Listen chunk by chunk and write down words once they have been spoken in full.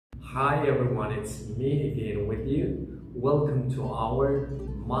Hi everyone, it's me again with you. Welcome to our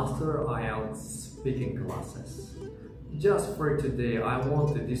Master Ielts speaking classes. Just for today, I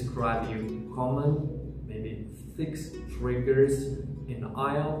want to describe you common, maybe 6 triggers in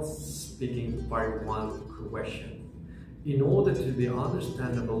Ielts speaking part 1 question. In order to be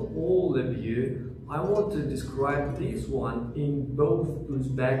understandable all of you, I want to describe this one in both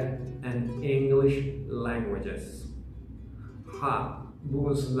Uzbek and English languages.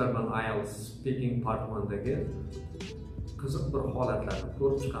 Bugun sizlar bilan Ielts speaking part 1dagi qiziq bir holatlarni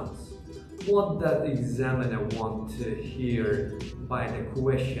ko'rib chiqamiz. What does the examiner want to hear by the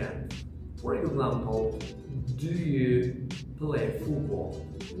question? For example, do you play football?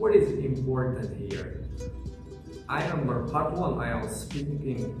 What is important here? I remember part 1 Ielts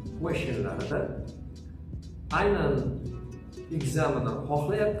speaking questionlarida aynan examiner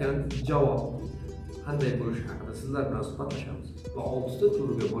xohlayotgan javob qanday bo'lishi haqida sizlar bilan suhbatlashamiz. Va 6 ta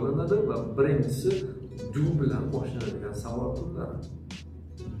turga bo'linadi va birinchisi do bilan boshlanadigan savol turlari.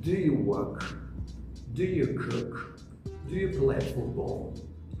 Do you work? Do you cook? Do you play football?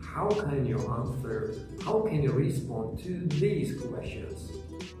 How can you answer? How can you respond to these questions?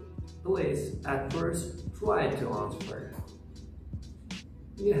 Please, at first, try to answer.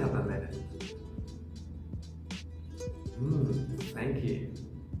 You have a minute. Thank you.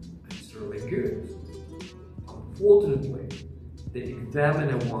 It's really good. Unfortunately, the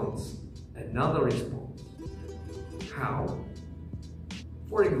examiner wants another response. How?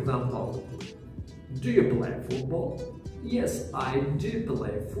 For example, do you play football? Yes, I do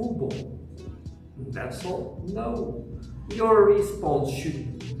play football. That's all? No. Your response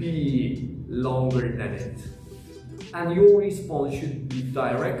should be longer than it. And your response should be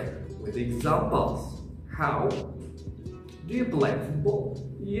direct with examples. How? Do you play football?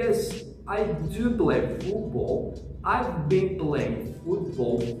 Yes, I do play football. I've been playing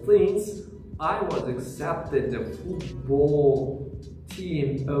football since I was accepted the football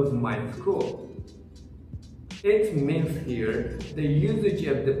team of my school. It means here the usage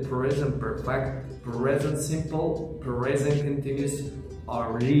of the present perfect, present simple, present continuous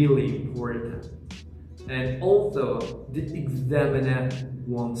are really important. And also the examiner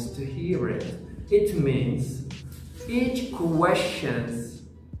wants to hear it. It means each question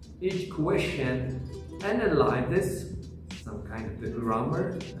analyzes some kind of the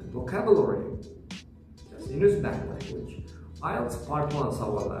grammar and vocabulary. Just in Uzbek language. Ielts part 1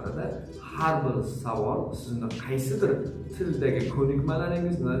 savollarida har bir savol sizni qaysidir tildagi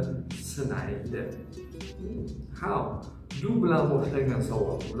ko'nikmalaringizni sinaydi. How? Do bilan boshlangan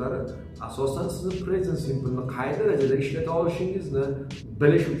savol turlari asosan sizni present simple ni qay darajada ishlata olishingizni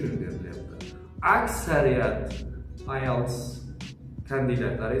bilish uchun berilyapti. Aksariyat Ielts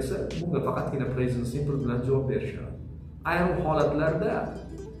kandidatlari esa bunga faqatgina present simple bilan javob berishadi. Ayrim holatlarda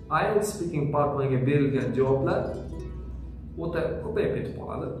Ielts speaking part 1 ga berilgan javoblar o'ta ko'payib ketib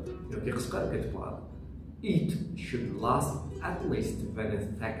qoladi yoki qisqarib ketib qoladi. It should last at least 20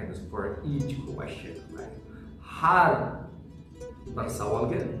 seconds for each question. Har bir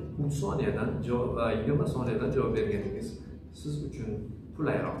savolga 3 soniyadan 20 soniyadan javob berganingiz siz uchun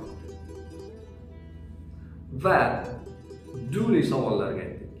qulayroq. Va do'li savollarga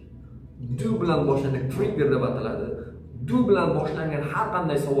aytdik. Do bilan boshlangan trigger deb ataladi. Do bilan boshlangan har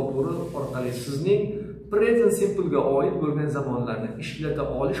qanday savol turi orqali sizning present simple ga oid bo'lgan zamonlarni ishlata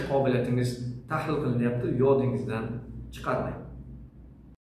olish qobiliyatingiz tahlil qilinyapti, yodingizdan chiqarmang.